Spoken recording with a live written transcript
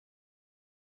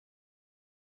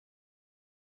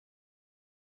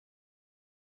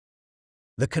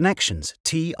The CoNextions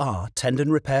TR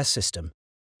Tendon Repair system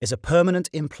is a permanent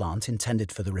implant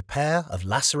intended for the repair of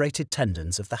lacerated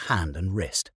tendons of the hand and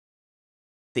wrist.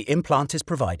 The implant is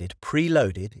provided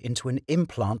preloaded into an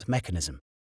implant mechanism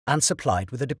and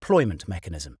supplied with a deployment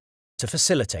mechanism to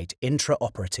facilitate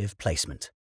intraoperative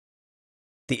placement.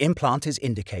 The implant is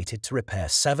indicated to repair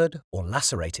severed or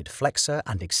lacerated flexor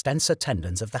and extensor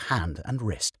tendons of the hand and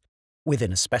wrist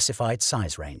within a specified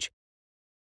size range.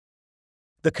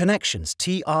 The CoNextions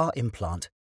TR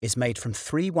implant is made from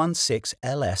 316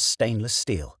 LS stainless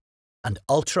steel and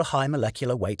ultra-high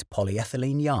molecular weight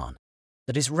polyethylene yarn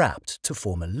that is wrapped to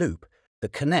form a loop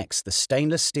that connects the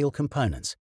stainless steel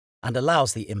components and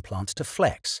allows the implant to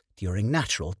flex during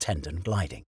natural tendon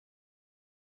gliding.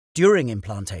 During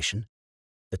implantation,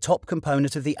 the top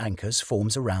component of the anchors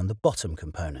forms around the bottom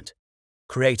component,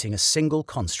 creating a single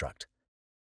construct.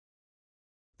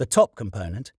 The top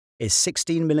component is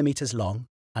 16 mm long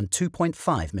and 2.5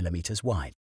 mm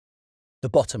wide. The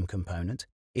bottom component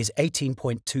is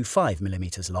 18.25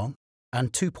 mm long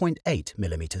and 2.8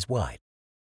 mm wide.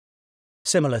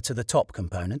 Similar to the top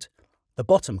component, the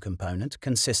bottom component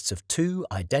consists of two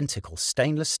identical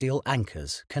stainless steel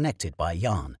anchors connected by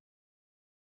yarn.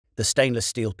 The stainless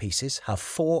steel pieces have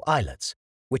 4 eyelets,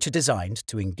 which are designed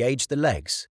to engage the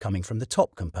legs coming from the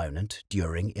top component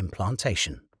during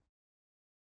implantation.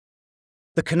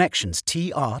 The CoNextions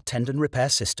TR Tendon Repair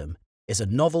system is a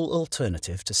novel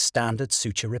alternative to standard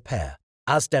suture repair,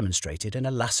 as demonstrated in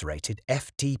a lacerated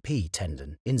FTP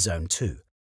tendon in Zone 2.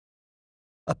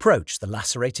 Approach the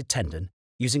lacerated tendon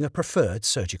using a preferred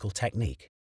surgical technique.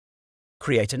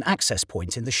 Create an access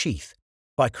point in the sheath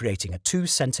by creating a 2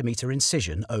 cm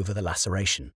incision over the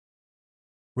laceration.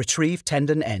 Retrieve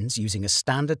tendon ends using a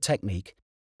standard technique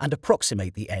and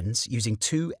approximate the ends using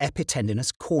 2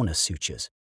 epitendinous corner sutures,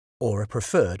 or a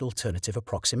preferred alternative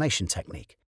approximation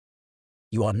technique.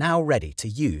 You are now ready to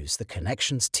use the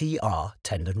CoNextions TR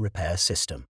Tendon Repair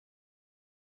system.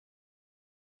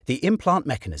 The implant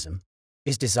mechanism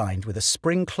is designed with a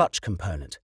spring clutch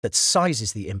component that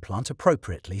sizes the implant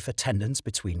appropriately for tendons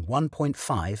between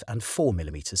 1.5 and 4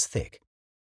 mm thick.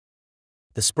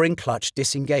 The spring clutch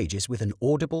disengages with an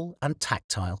audible and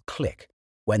tactile click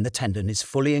when the tendon is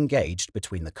fully engaged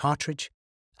between the cartridge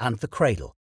and the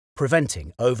cradle,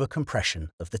 preventing overcompression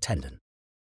of the tendon.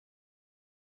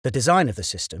 The design of the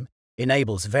system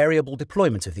enables variable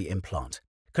deployment of the implant,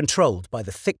 controlled by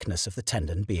the thickness of the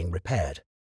tendon being repaired.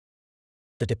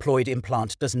 The deployed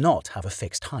implant does not have a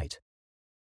fixed height.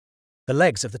 The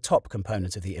legs of the top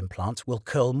component of the implant will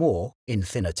curl more in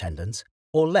thinner tendons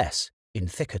or less in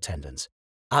thicker tendons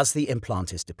as the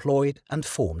implant is deployed and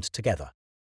formed together.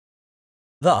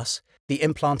 Thus, the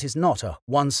implant is not a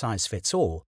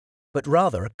one-size-fits-all, but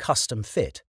rather a custom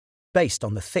fit based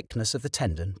on the thickness of the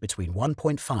tendon between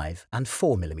 1.5 and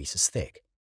 4 mm thick.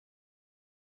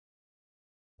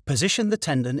 Position the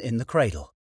tendon in the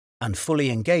cradle and fully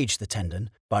engage the tendon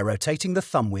by rotating the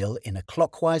thumb wheel in a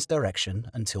clockwise direction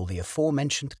until the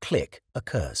aforementioned click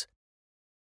occurs.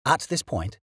 At this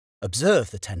point,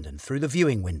 observe the tendon through the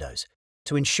viewing windows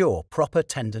to ensure proper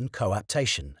tendon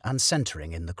coaptation and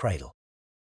centering in the cradle.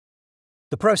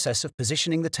 The process of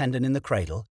positioning the tendon in the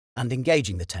cradle and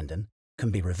engaging the tendon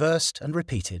can be reversed and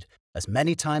repeated as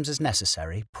many times as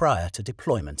necessary prior to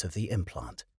deployment of the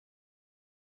implant.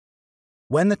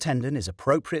 When the tendon is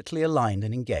appropriately aligned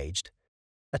and engaged,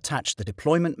 attach the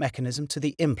deployment mechanism to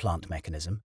the implant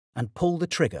mechanism and pull the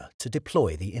trigger to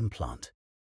deploy the implant.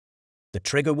 The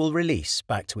trigger will release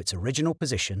back to its original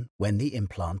position when the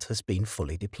implant has been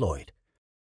fully deployed.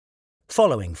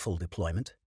 Following full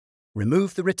deployment,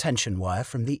 remove the retention wire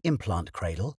from the implant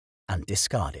cradle and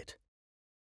discard it.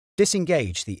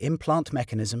 Disengage the implant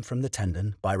mechanism from the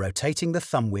tendon by rotating the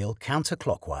thumb wheel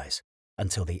counterclockwise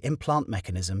until the implant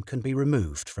mechanism can be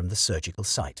removed from the surgical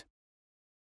site.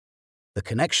 The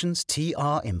CoNextions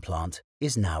TR implant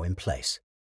is now in place.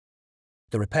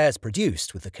 The repairs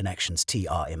produced with the CoNextions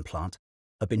TR implant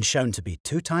have been shown to be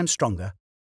 2 times stronger,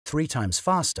 3 times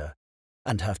faster,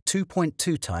 and have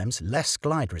 2.2 times less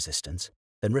glide resistance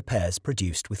than repairs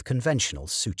produced with conventional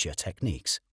suture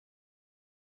techniques.